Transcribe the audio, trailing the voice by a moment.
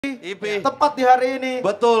EP. Tepat di hari ini.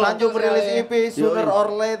 Betul. Tanjung merilis EP Sooner or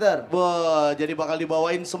Later. Jadi bakal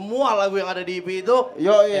dibawain semua lagu yang ada di EP itu.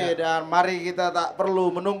 Dan mari kita tak perlu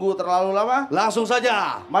menunggu terlalu lama. Langsung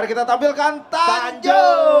saja. Mari kita tampilkan Tanjung.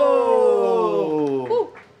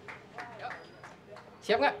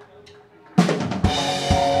 Siap nggak?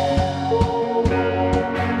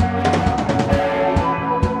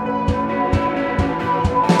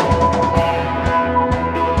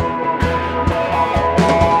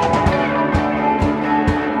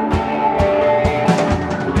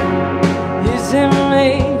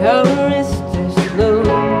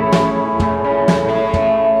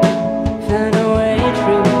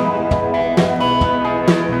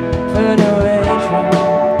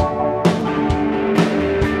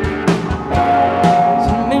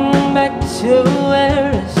 To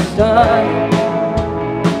where it started,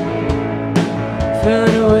 found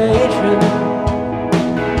a way through,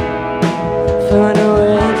 found a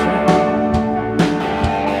way through.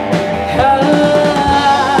 How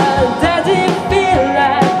does it feel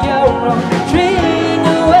like you're on a train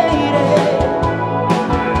waiting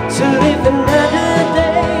to live another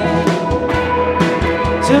day,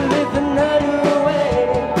 to live another way?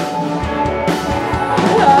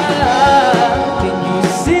 Can you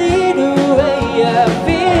see the I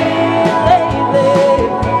feel lately?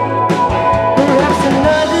 Perhaps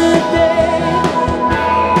another day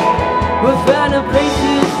we'll find a place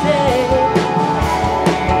to stay.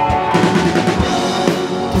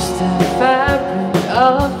 Just the fabric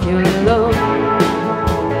of your love,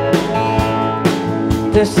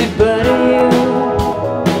 does it bother you?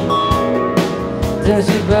 Does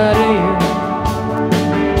it bother you?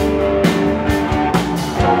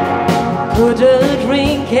 Put a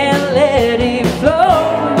drink and let it flow.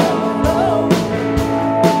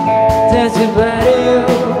 Does it bother you?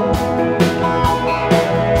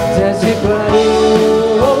 Does it bother you?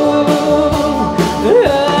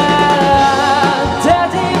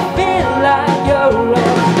 Does it feel like you're a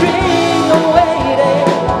dream waiting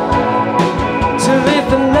to live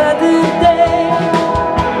another day?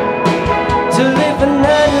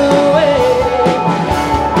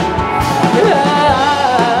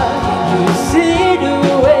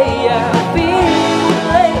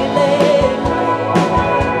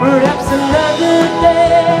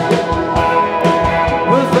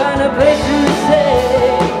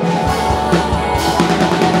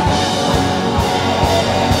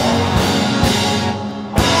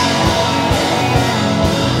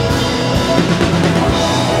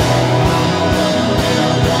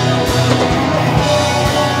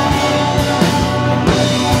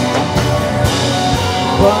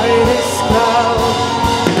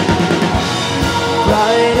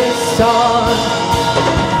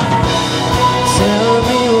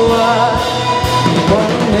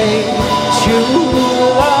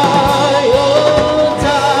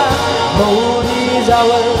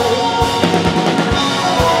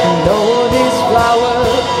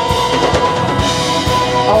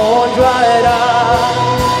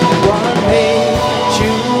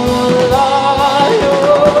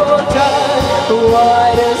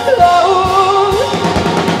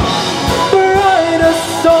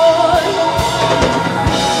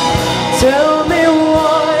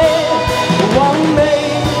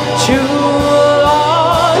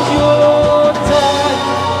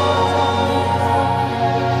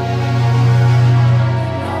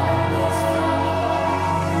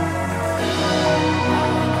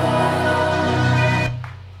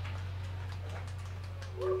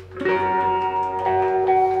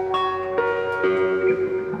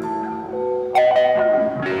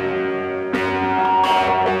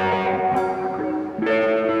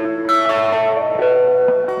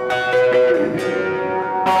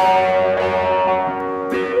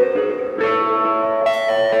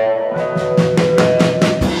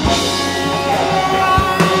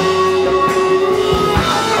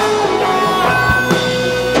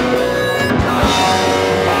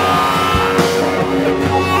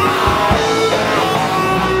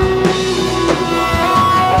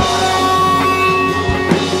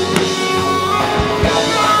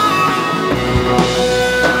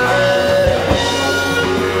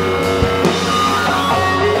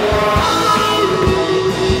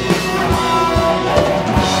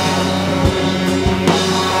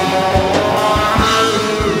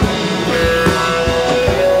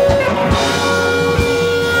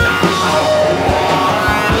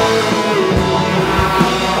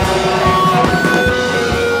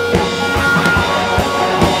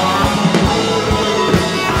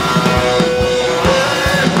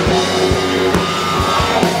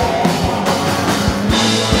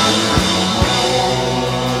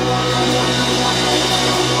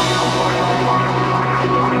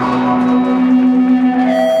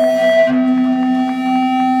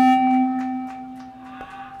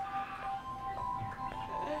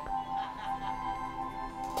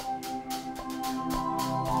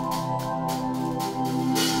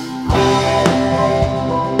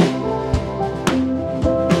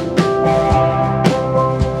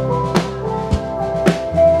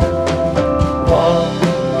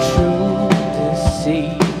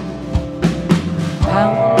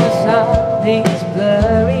 How something's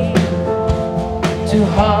blurry, too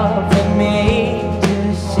hard for me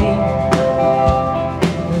to see.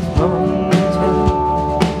 There's momentum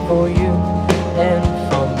for you and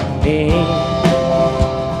for me.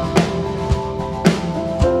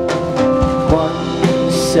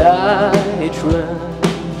 One side run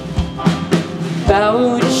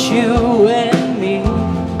about you and me,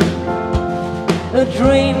 a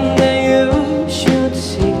dream that you should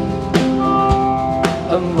see,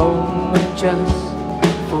 a moment just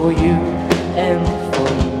for you and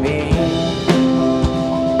for me.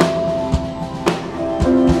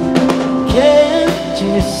 Can't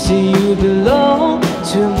you see you belong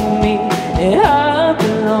to me and I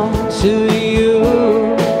belong to you?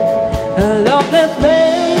 A love that's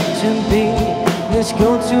meant to be. Let's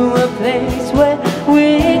go to a place where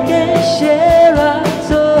we can share our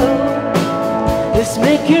soul. Let's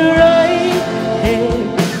make it right here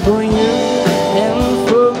for you and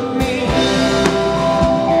for me.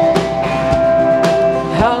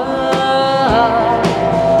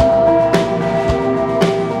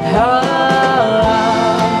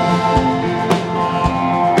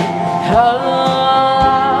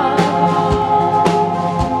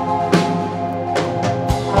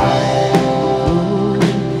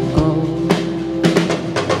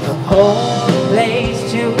 Place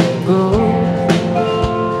to go,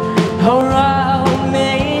 around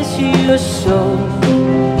makes you so.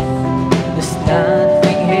 There's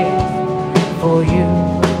nothing here for you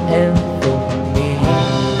and for me.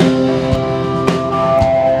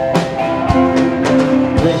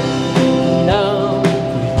 When I'm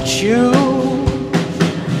with you,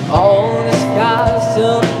 all the skies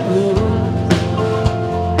are blue,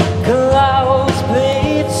 clouds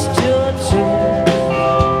bleeds to two.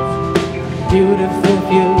 Beautiful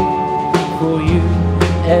view for you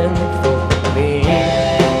and for me.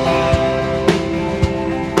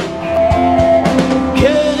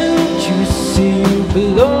 Can't you see you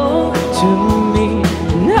belong to me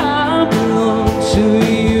and I belong to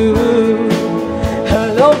you?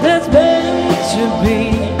 A love that's meant to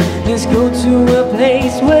be. Let's go to a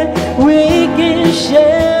place where we can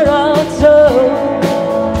share our soul.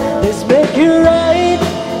 Let's make it right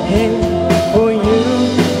here for you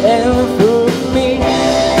and for me.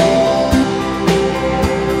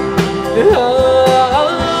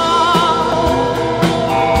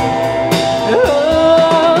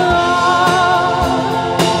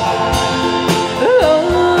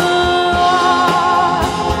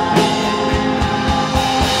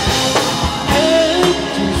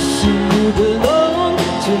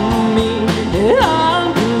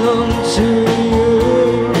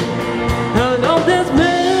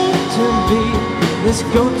 Let's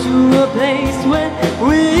go to a place where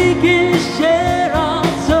we can share our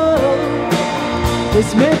soul.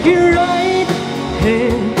 Let's make it right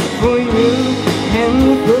here for you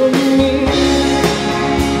and for me.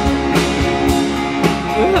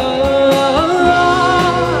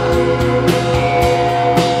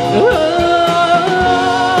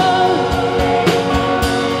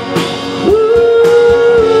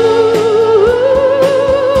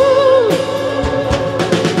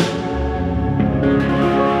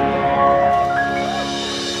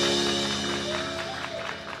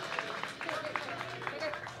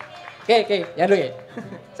 Oke, ya dulu ya.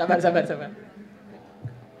 Sabar.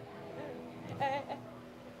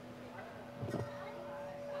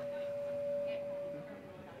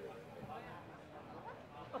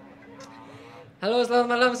 Halo, selamat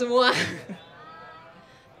malam semua.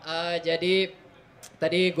 Jadi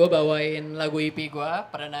tadi gue bawain lagu EP gue,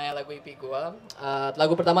 perdana lagu EP gue.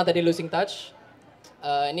 Lagu pertama tadi Losing Touch.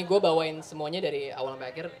 Ini gue bawain semuanya dari awal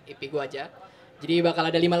sampai akhir EP gue aja. Jadi bakal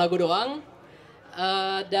ada 5 lagu doang.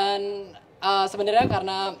 Dan sebenarnya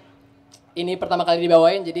karena ini pertama kali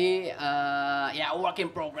dibawain, jadi ya work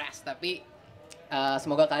in progress. Tapi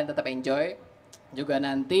semoga kalian tetap enjoy. Juga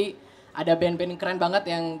nanti ada band-band keren banget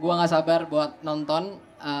yang gua nggak sabar buat nonton.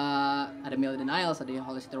 Ada Million Isles, ada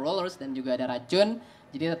Holy City Rollers, dan juga ada Racun.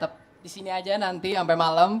 Jadi tetap di sini aja nanti sampai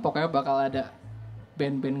malam. Pokoknya bakal ada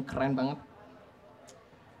band-band keren banget.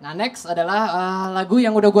 Nah, next adalah lagu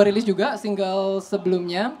yang udah gue rilis juga, single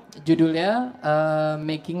sebelumnya, judulnya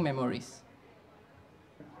Making Memories.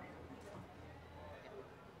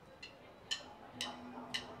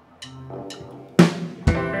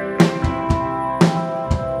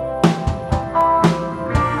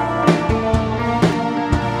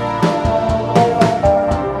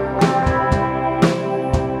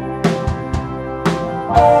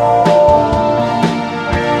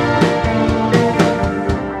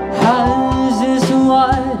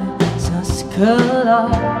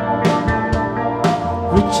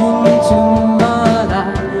 Reaching into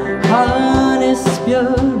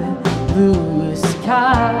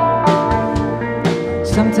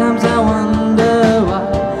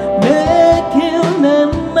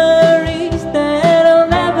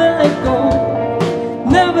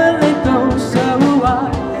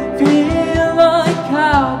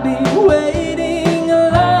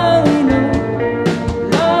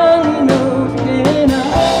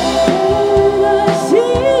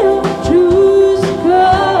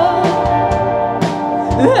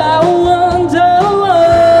I wonder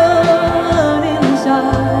what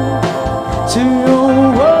inside to your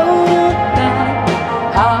world that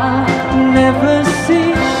I never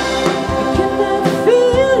see. Can I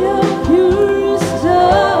feel your pure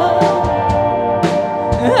love?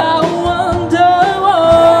 I wonder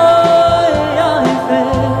why I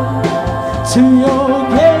fell to your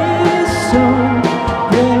gaze so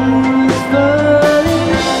gracefully.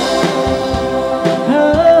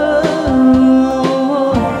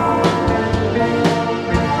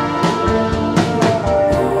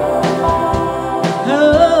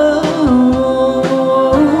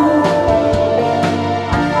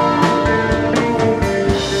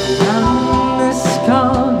 I'm this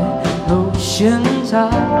calm ocean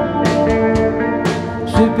tide,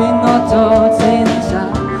 sweeping our thoughts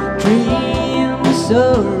inside, dreams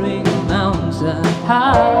soaring mountain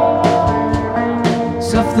high,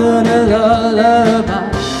 softer the lullaby,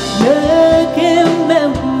 making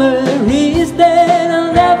memories that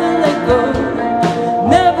I'll never let go,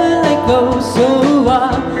 never let go. So I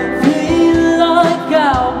feel like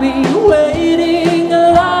I'll be waiting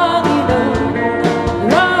long enough,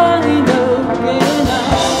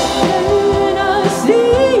 and I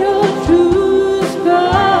see your true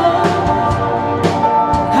sky.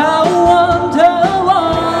 I wonder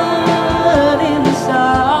what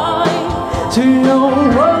inside to your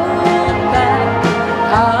world that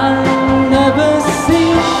I'll never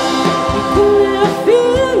see. Can I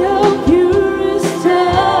feel your purest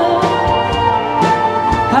love?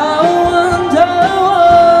 I wonder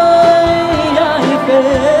why I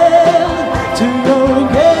fell to your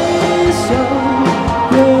gaze so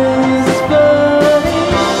gracefully.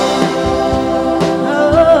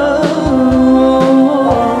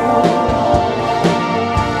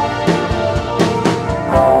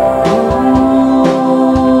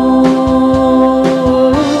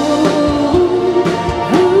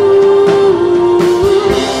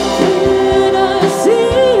 Can I see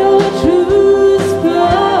your true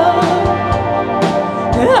sky?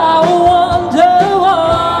 I wonder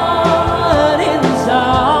what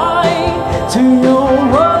inside to your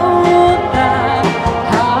world that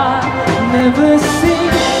I never see.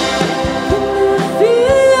 Can I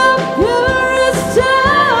feel your purest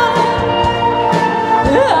love?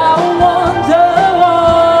 I wonder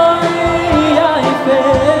why I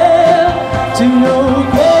fell to your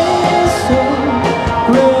gaze so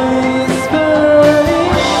gracefully.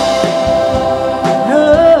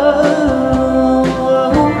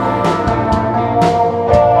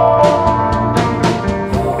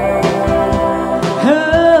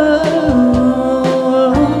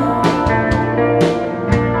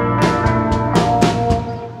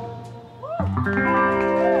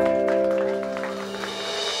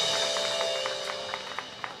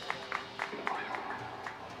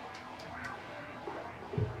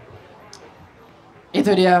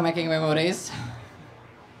 Itu dia Making Memories.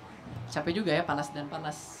 Capek juga ya, panas dan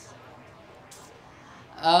panas.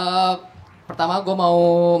 Pertama gue mau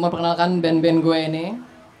memperkenalkan band-band gue ini.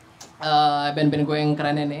 Band-band gue yang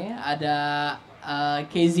keren ini. Ada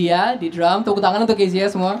Kezia di drum, tepuk tangan untuk Kezia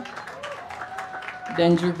semua.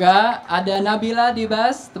 Dan juga ada Nabila di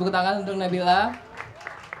bass, tepuk tangan untuk Nabila.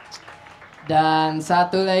 Dan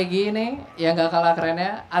satu lagi nih yang gak kalah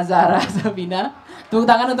kerennya, Azara Sabina. Tepuk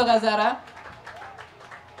tangan untuk Azara.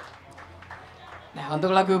 Nah,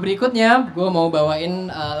 untuk lagu berikutnya, gue mau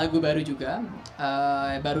bawain lagu baru juga,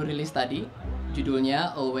 baru rilis tadi,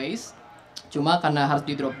 judulnya Always. Cuma karena harus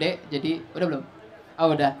di drop D, jadi udah belum?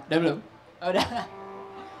 Oh udah belum? Oh, udah.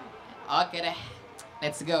 Oke deh,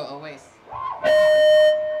 let's go Always.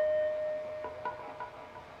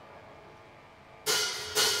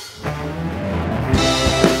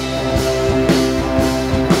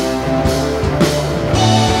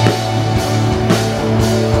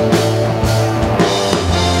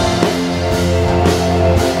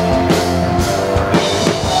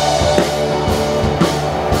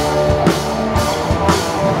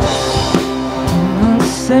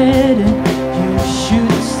 Said you should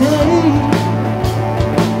stay,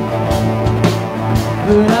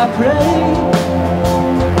 but I pray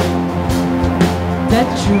that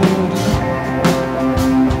you do.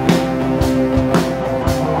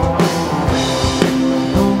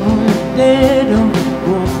 Oh, they don't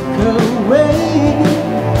walk away,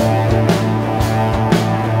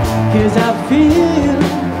 'cause I feel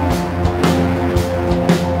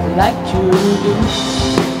like you do.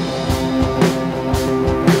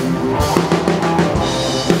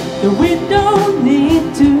 We don't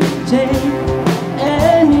need to take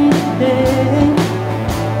anything,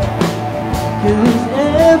 'cause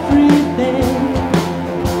everything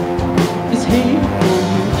is here for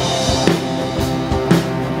you.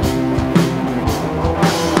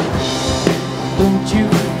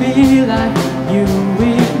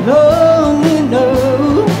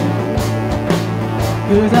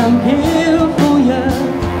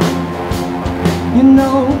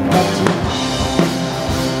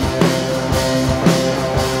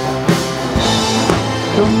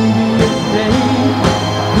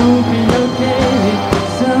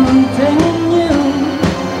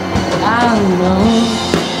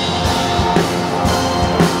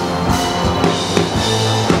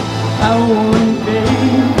 I won't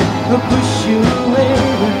fade or push you away.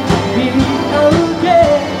 We'll be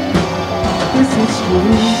okay. This is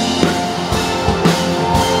true.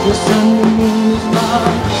 The sun, the moon, the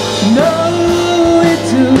stars know it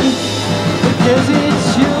too, because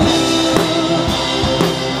it's you.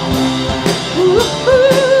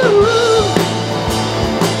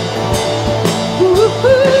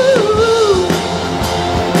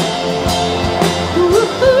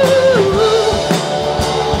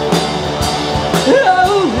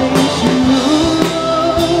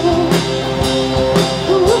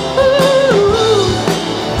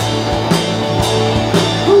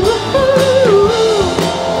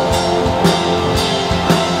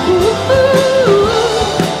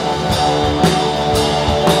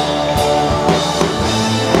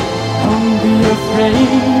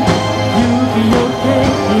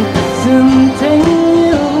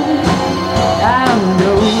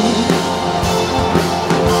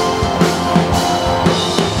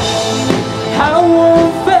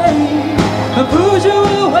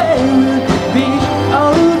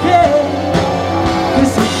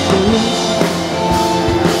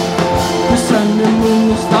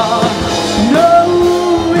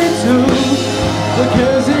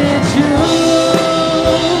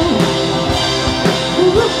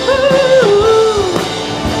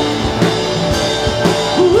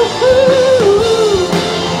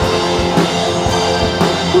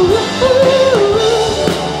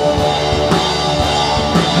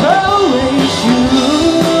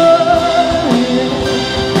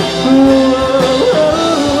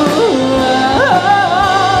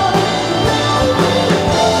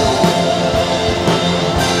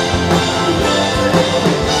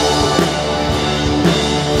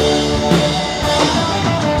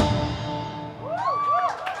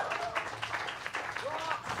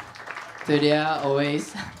 Itu dia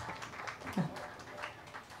always.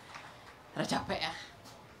 Udah capek ya.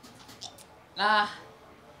 Nah,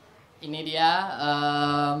 ini dia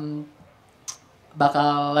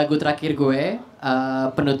bakal lagu terakhir gue,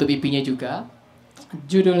 penutup EP-nya juga.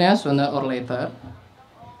 Judulnya Sooner or Later.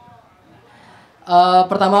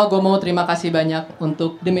 Pertama gue mau terima kasih banyak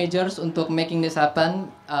untuk The Majors untuk making this happen.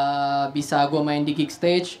 Bisa gue main di gig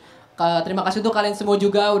stage. Terima kasih untuk kalian semua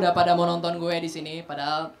juga udah pada mau nonton gue di sini.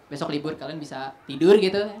 Padahal besok libur kalian bisa tidur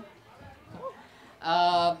gitu.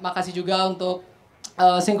 Makasih juga untuk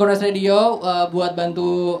Synchronous Radio buat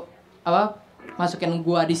bantu masukin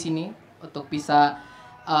gue di sini untuk bisa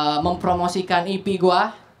mempromosikan EP gue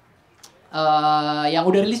yang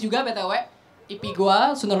udah rilis juga BTW. EP gue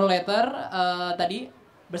Sooner or Later tadi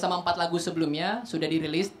bersama 4 lagu sebelumnya sudah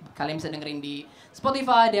dirilis. Kalian bisa dengerin di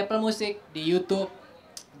Spotify, di Apple Music, di YouTube,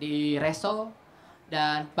 di Reso,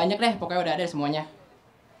 dan banyak deh pokoknya udah ada semuanya.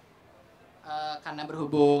 Karena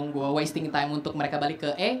berhubung gue wasting time untuk mereka balik ke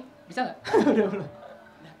bisa nggak? Udah belum.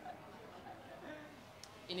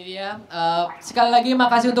 Ini dia. Sekali lagi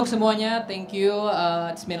makasih untuk semuanya. Thank you.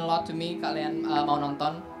 It's mean a lot to me kalian mau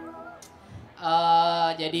nonton.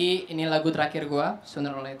 Jadi ini lagu terakhir gue,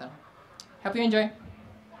 Sooner or Later. Hope you enjoy.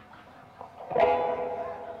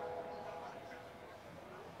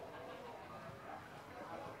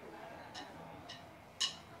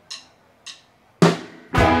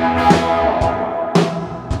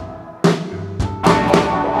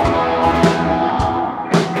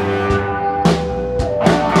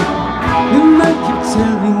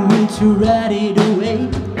 To write it away.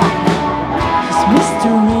 This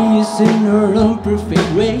mystery is in her own perfect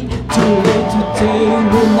way. Too late to tell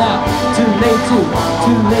me now. Too late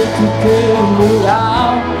to tell me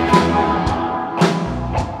now.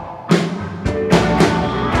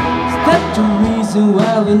 Is that the reason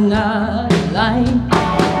why we're not alive?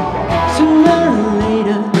 Sooner or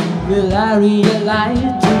later will I realize?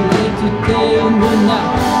 Too late to tell me now.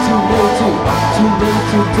 Too late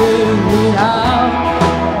to tell me how.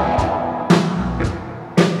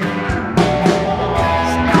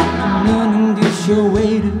 Your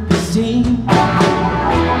way to be seen. I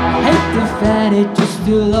hate the fact that you're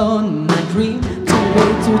still on my dream. Too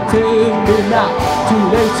late to tell me now. Too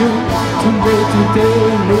late to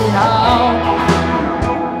tell me now.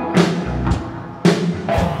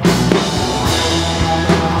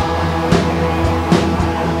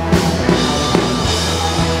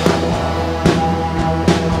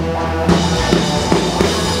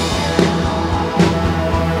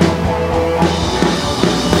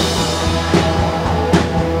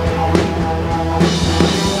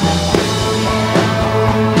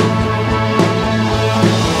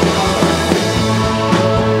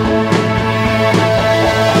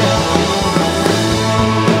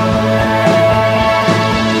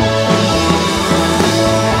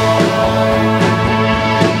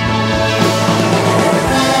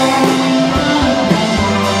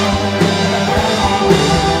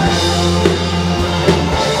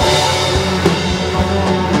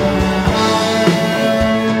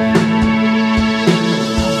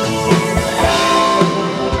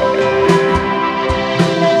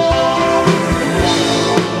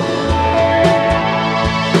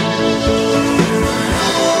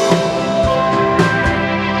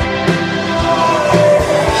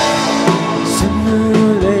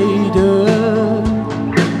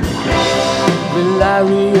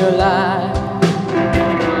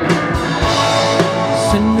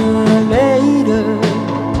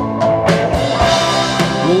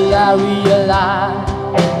 I realize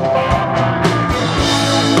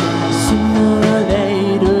sooner or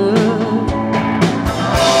later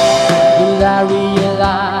will I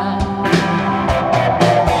realize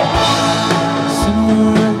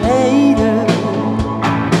sooner or later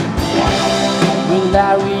will I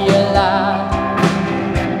realize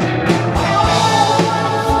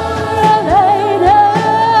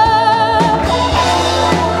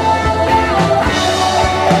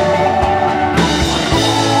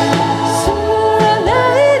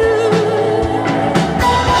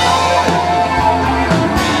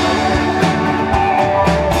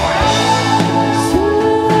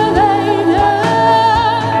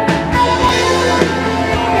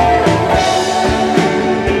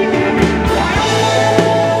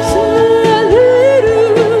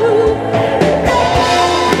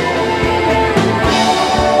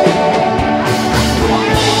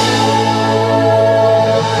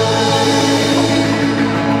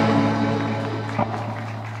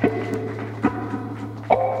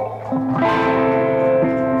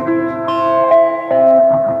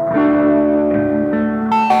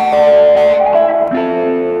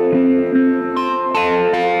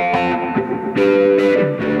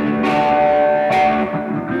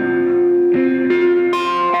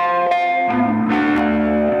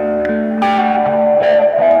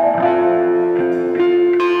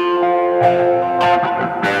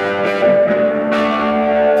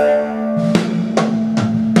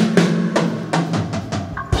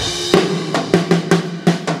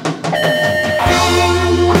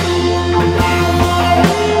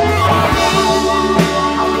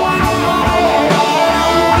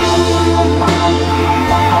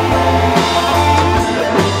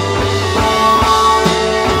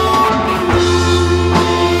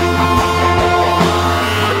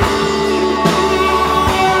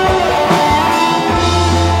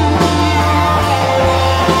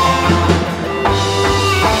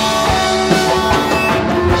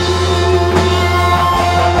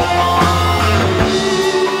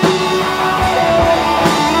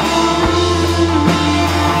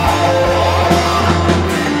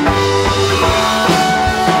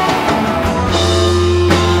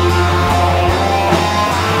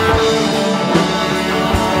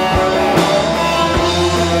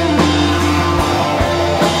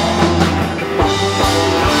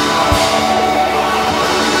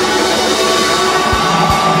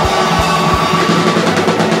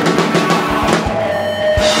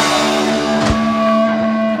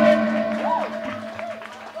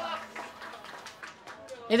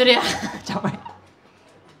Itu dia, capek.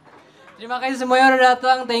 Terima kasih semuanya udah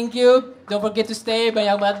datang, thank you. Don't forget to stay,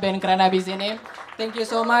 banyak banget band keren habis ini. Thank you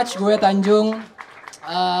so much, gue Tanjung.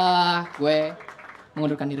 Gue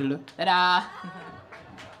mengundurkan diri dulu. Dadah.